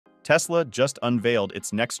Tesla just unveiled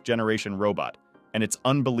its next-generation robot, and it's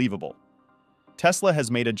unbelievable. Tesla has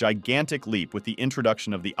made a gigantic leap with the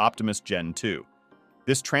introduction of the Optimus Gen 2.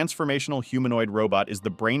 This transformational humanoid robot is the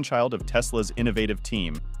brainchild of Tesla's innovative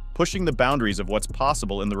team, pushing the boundaries of what's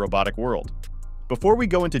possible in the robotic world. Before we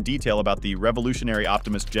go into detail about the revolutionary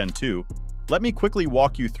Optimus Gen 2, let me quickly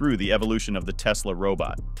walk you through the evolution of the Tesla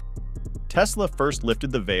robot. Tesla first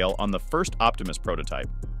lifted the veil on the first Optimus prototype,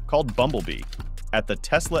 called Bumblebee, at the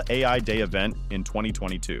Tesla AI Day event in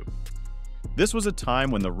 2022. This was a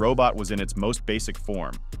time when the robot was in its most basic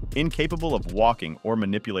form, incapable of walking or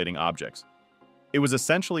manipulating objects. It was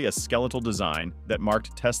essentially a skeletal design that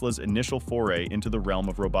marked Tesla's initial foray into the realm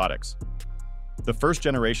of robotics. The first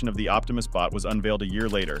generation of the Optimus bot was unveiled a year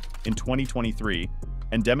later, in 2023,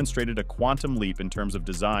 and demonstrated a quantum leap in terms of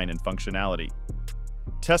design and functionality.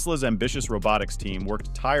 Tesla's ambitious robotics team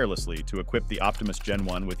worked tirelessly to equip the Optimus Gen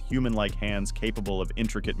 1 with human-like hands capable of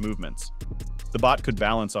intricate movements. The bot could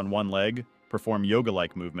balance on one leg, perform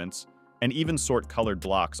yoga-like movements, and even sort colored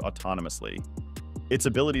blocks autonomously. Its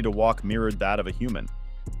ability to walk mirrored that of a human,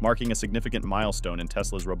 marking a significant milestone in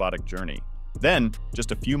Tesla's robotic journey. Then,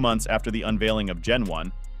 just a few months after the unveiling of Gen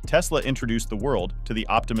 1, Tesla introduced the world to the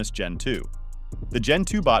Optimus Gen 2. The Gen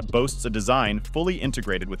 2 bot boasts a design fully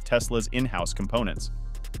integrated with Tesla's in-house components.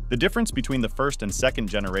 The difference between the first and second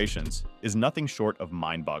generations is nothing short of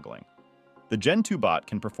mind-boggling. The Gen 2 bot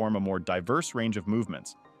can perform a more diverse range of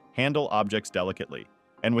movements, handle objects delicately,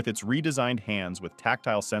 and with its redesigned hands with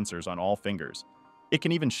tactile sensors on all fingers, it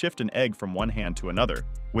can even shift an egg from one hand to another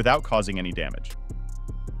without causing any damage.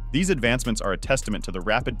 These advancements are a testament to the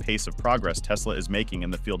rapid pace of progress Tesla is making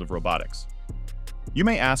in the field of robotics. You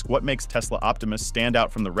may ask what makes Tesla Optimus stand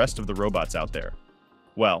out from the rest of the robots out there.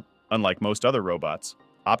 Well, unlike most other robots,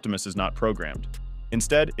 Optimus is not programmed.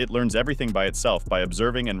 Instead, it learns everything by itself by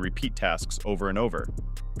observing and repeat tasks over and over,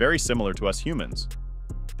 very similar to us humans.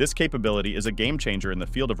 This capability is a game changer in the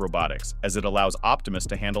field of robotics, as it allows Optimus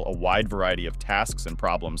to handle a wide variety of tasks and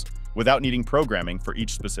problems without needing programming for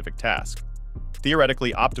each specific task.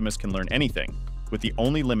 Theoretically, Optimus can learn anything, with the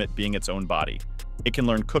only limit being its own body. It can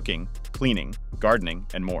learn cooking, cleaning, gardening,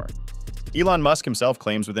 and more. Elon Musk himself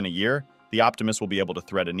claims within a year, the Optimus will be able to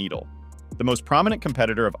thread a needle. The most prominent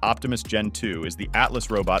competitor of Optimus Gen 2 is the Atlas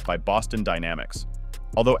robot by Boston Dynamics.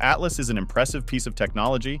 Although Atlas is an impressive piece of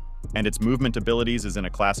technology, and its movement abilities is in a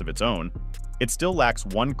class of its own, it still lacks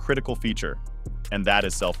one critical feature, and that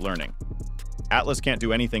is self-learning. Atlas can't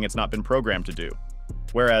do anything it's not been programmed to do,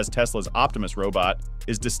 whereas Tesla's Optimus robot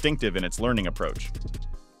is distinctive in its learning approach.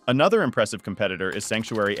 Another impressive competitor is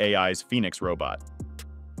Sanctuary AI's Phoenix robot.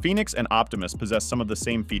 Phoenix and Optimus possess some of the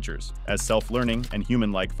same features, as self-learning and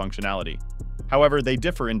human-like functionality. However, they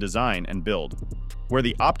differ in design and build. Where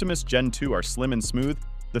the Optimus Gen 2 are slim and smooth,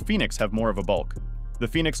 the Phoenix have more of a bulk. The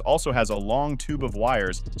Phoenix also has a long tube of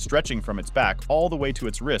wires stretching from its back all the way to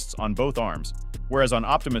its wrists on both arms, whereas on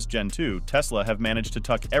Optimus Gen 2, Tesla have managed to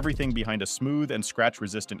tuck everything behind a smooth and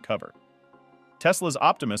scratch-resistant cover. Tesla's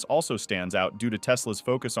Optimus also stands out due to Tesla's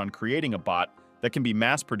focus on creating a bot that can be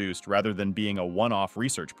mass-produced rather than being a one-off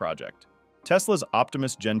research project. Tesla's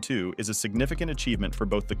Optimus Gen 2 is a significant achievement for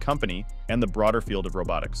both the company and the broader field of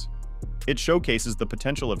robotics. It showcases the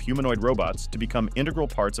potential of humanoid robots to become integral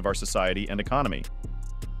parts of our society and economy.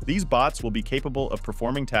 These bots will be capable of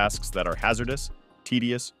performing tasks that are hazardous,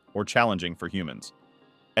 tedious, or challenging for humans.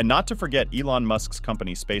 And not to forget Elon Musk's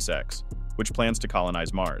company SpaceX, which plans to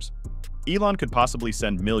colonize Mars. Elon could possibly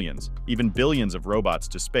send millions, even billions of robots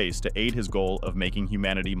to space to aid his goal of making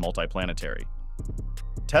humanity multiplanetary.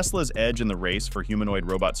 Tesla's edge in the race for humanoid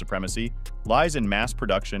robot supremacy lies in mass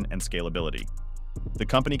production and scalability. The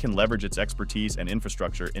company can leverage its expertise and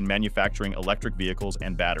infrastructure in manufacturing electric vehicles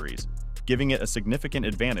and batteries, giving it a significant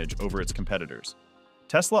advantage over its competitors.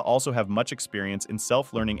 Tesla also have much experience in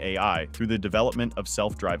self-learning AI through the development of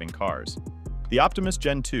self-driving cars. The Optimus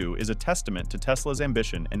Gen 2 is a testament to Tesla's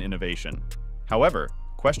ambition and innovation. However,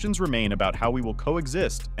 questions remain about how we will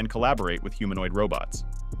coexist and collaborate with humanoid robots.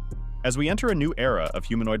 As we enter a new era of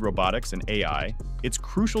humanoid robotics and AI, it's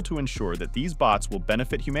crucial to ensure that these bots will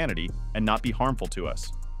benefit humanity and not be harmful to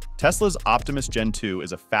us. Tesla's Optimus Gen 2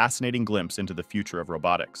 is a fascinating glimpse into the future of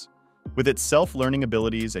robotics. With its self-learning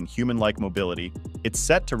abilities and human-like mobility, it's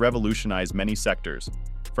set to revolutionize many sectors,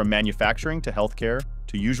 from manufacturing to healthcare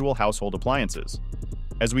to usual household appliances.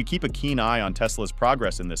 As we keep a keen eye on Tesla's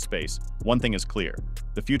progress in this space, one thing is clear: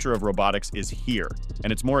 the future of robotics is here,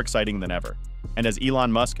 and it's more exciting than ever. And as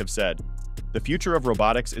Elon Musk have said, the future of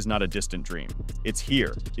robotics is not a distant dream. It's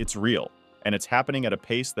here, it's real, and it's happening at a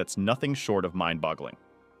pace that's nothing short of mind-boggling.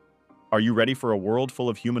 Are you ready for a world full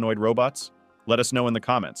of humanoid robots? Let us know in the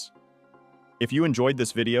comments. If you enjoyed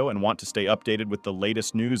this video and want to stay updated with the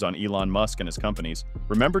latest news on Elon Musk and his companies,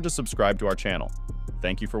 remember to subscribe to our channel.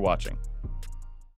 Thank you for watching.